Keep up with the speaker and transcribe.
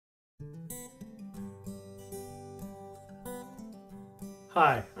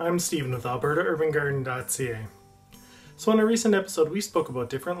Hi, I'm Stephen with AlbertaUrbanGarden.ca. So in a recent episode we spoke about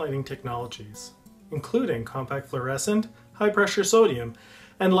different lighting technologies, including compact fluorescent, high pressure sodium,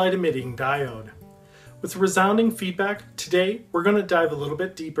 and light emitting diode. With resounding feedback, today we're going to dive a little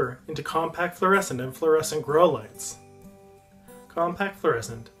bit deeper into compact fluorescent and fluorescent grow lights. Compact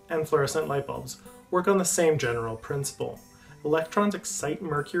fluorescent and fluorescent light bulbs work on the same general principle. Electrons excite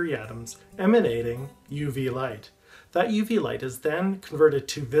mercury atoms, emanating UV light. That UV light is then converted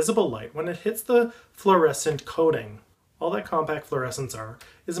to visible light when it hits the fluorescent coating. All that compact fluorescents are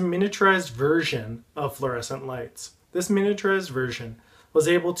is a miniaturized version of fluorescent lights. This miniaturized version was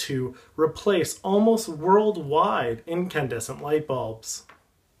able to replace almost worldwide incandescent light bulbs.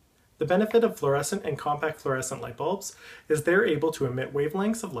 The benefit of fluorescent and compact fluorescent light bulbs is they're able to emit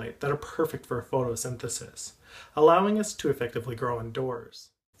wavelengths of light that are perfect for photosynthesis, allowing us to effectively grow indoors.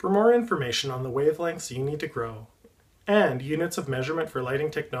 For more information on the wavelengths you need to grow, and units of measurement for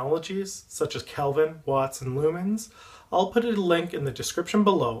lighting technologies such as Kelvin, Watts, and Lumens, I'll put a link in the description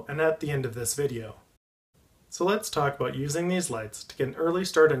below and at the end of this video. So let's talk about using these lights to get an early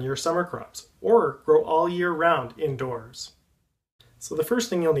start on your summer crops or grow all year round indoors. So the first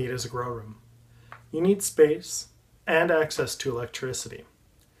thing you'll need is a grow room. You need space and access to electricity.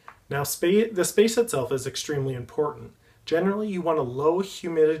 Now the space itself is extremely important. Generally you want a low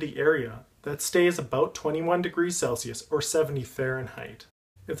humidity area that stays about 21 degrees Celsius or 70 Fahrenheit.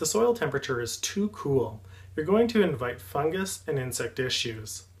 If the soil temperature is too cool, you're going to invite fungus and insect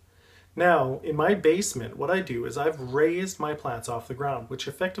issues. Now, in my basement, what I do is I've raised my plants off the ground, which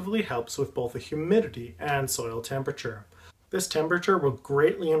effectively helps with both the humidity and soil temperature. This temperature will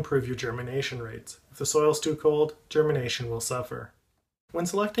greatly improve your germination rates. If the soil's too cold, germination will suffer. When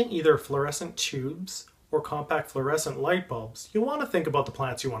selecting either fluorescent tubes or compact fluorescent light bulbs, you'll want to think about the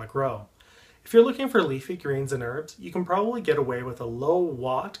plants you want to grow. If you're looking for leafy greens and herbs, you can probably get away with a low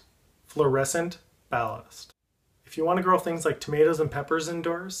watt fluorescent ballast. If you want to grow things like tomatoes and peppers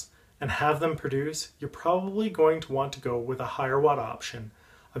indoors and have them produce, you're probably going to want to go with a higher watt option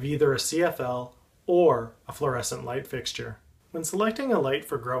of either a CFL or a fluorescent light fixture. When selecting a light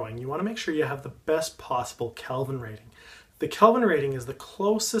for growing, you want to make sure you have the best possible Kelvin rating. The Kelvin rating is the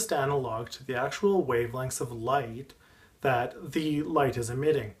closest analog to the actual wavelengths of light that the light is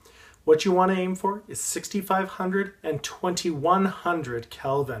emitting. What you want to aim for is 6500 and 2100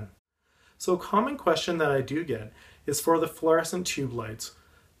 Kelvin. So a common question that I do get is for the fluorescent tube lights,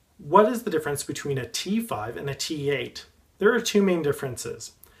 what is the difference between a T5 and a T8? There are two main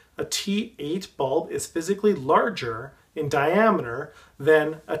differences. A T8 bulb is physically larger in diameter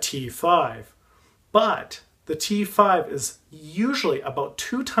than a T5, but the T5 is usually about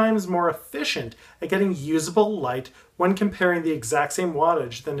 2 times more efficient at getting usable light when comparing the exact same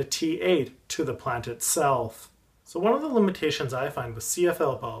wattage than a T8 to the plant itself. So one of the limitations I find with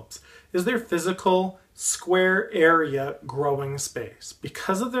CFL bulbs is their physical square area growing space.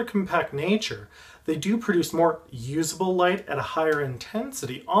 Because of their compact nature, they do produce more usable light at a higher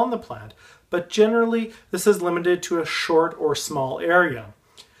intensity on the plant, but generally this is limited to a short or small area.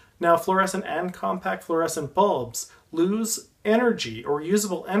 Now, fluorescent and compact fluorescent bulbs lose energy or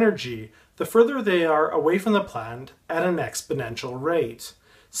usable energy the further they are away from the plant at an exponential rate.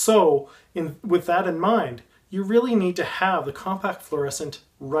 So, with that in mind, you really need to have the compact fluorescent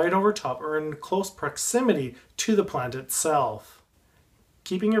right over top or in close proximity to the plant itself.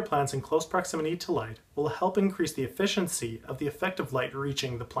 Keeping your plants in close proximity to light will help increase the efficiency of the effective light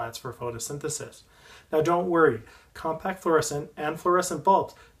reaching the plants for photosynthesis. Now don't worry, compact fluorescent and fluorescent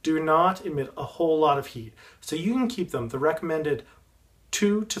bulbs do not emit a whole lot of heat, so you can keep them the recommended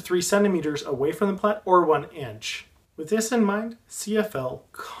 2 to 3 centimeters away from the plant or 1 inch. With this in mind, CFL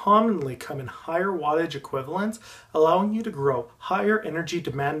commonly come in higher wattage equivalents, allowing you to grow higher energy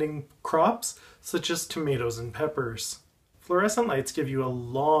demanding crops such as tomatoes and peppers. Fluorescent lights give you a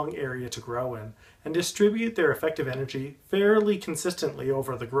long area to grow in and distribute their effective energy fairly consistently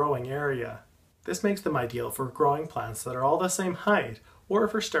over the growing area. This makes them ideal for growing plants that are all the same height or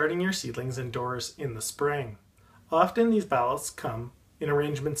for starting your seedlings indoors in the spring. Often these ballasts come in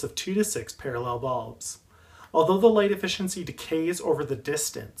arrangements of 2 to 6 parallel bulbs. Although the light efficiency decays over the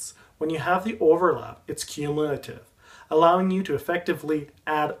distance, when you have the overlap, it's cumulative, allowing you to effectively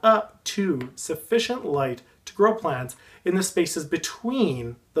add up to sufficient light to grow plants in the spaces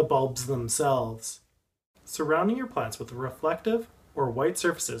between the bulbs themselves. Surrounding your plants with reflective or white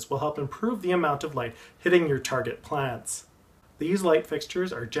surfaces will help improve the amount of light hitting your target plants. These light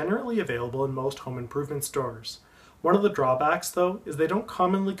fixtures are generally available in most home improvement stores. One of the drawbacks, though, is they don't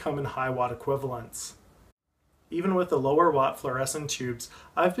commonly come in high watt equivalents. Even with the lower watt fluorescent tubes,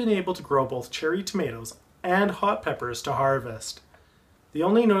 I've been able to grow both cherry tomatoes and hot peppers to harvest. The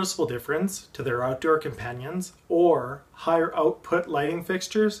only noticeable difference to their outdoor companions or higher output lighting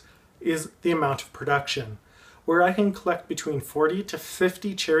fixtures is the amount of production. Where I can collect between 40 to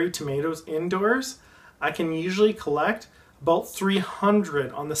 50 cherry tomatoes indoors, I can usually collect about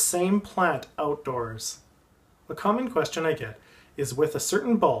 300 on the same plant outdoors. A common question I get is, with a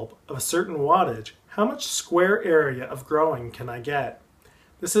certain bulb of a certain wattage, how much square area of growing can I get?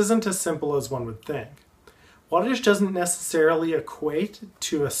 This isn't as simple as one would think. Wattage doesn't necessarily equate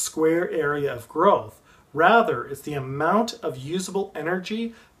to a square area of growth. Rather, it's the amount of usable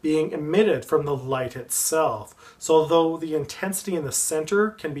energy being emitted from the light itself. So although the intensity in the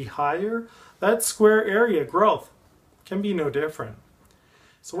center can be higher, that square area growth can be no different.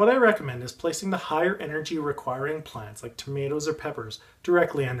 So what I recommend is placing the higher energy requiring plants like tomatoes or peppers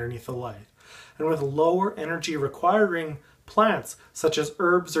directly underneath the light. And with lower energy requiring plants such as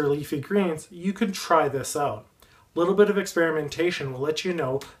herbs or leafy greens, you can try this out. A little bit of experimentation will let you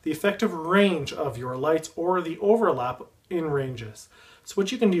know the effective range of your lights or the overlap in ranges. So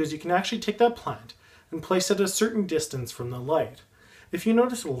what you can do is you can actually take that plant and place it at a certain distance from the light. If you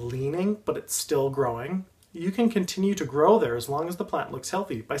notice it leaning but it's still growing, you can continue to grow there as long as the plant looks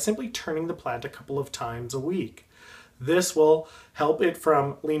healthy by simply turning the plant a couple of times a week. This will help it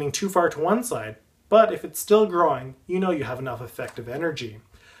from leaning too far to one side, but if it's still growing, you know you have enough effective energy.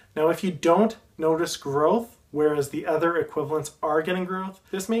 Now if you don't notice growth, whereas the other equivalents are getting growth,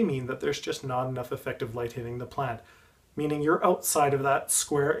 this may mean that there's just not enough effective light hitting the plant, meaning you're outside of that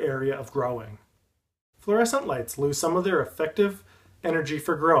square area of growing. Fluorescent lights lose some of their effective energy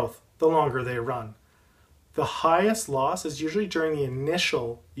for growth the longer they run. The highest loss is usually during the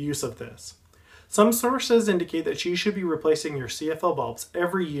initial use of this. Some sources indicate that you should be replacing your CFL bulbs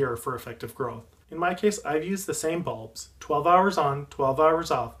every year for effective growth. In my case, I've used the same bulbs, 12 hours on, 12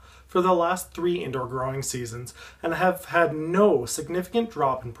 hours off, for the last 3 indoor growing seasons and have had no significant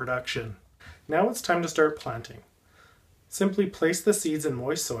drop in production. Now it's time to start planting. Simply place the seeds in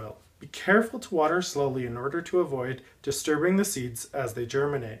moist soil. Be careful to water slowly in order to avoid disturbing the seeds as they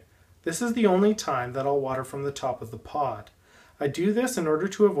germinate. This is the only time that I'll water from the top of the pot. I do this in order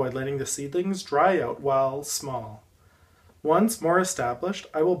to avoid letting the seedlings dry out while small. Once more established,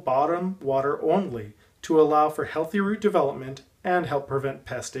 I will bottom water only to allow for healthy root development and help prevent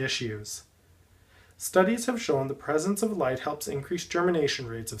pest issues. Studies have shown the presence of light helps increase germination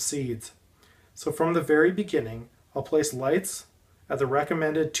rates of seeds. So from the very beginning, I'll place lights at the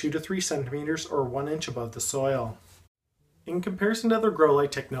recommended 2 to 3 centimeters or 1 inch above the soil. In comparison to other grow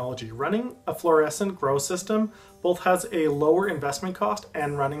light technology, running a fluorescent grow system both has a lower investment cost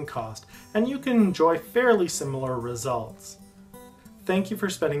and running cost, and you can enjoy fairly similar results. Thank you for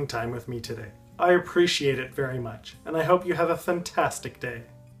spending time with me today. I appreciate it very much, and I hope you have a fantastic day.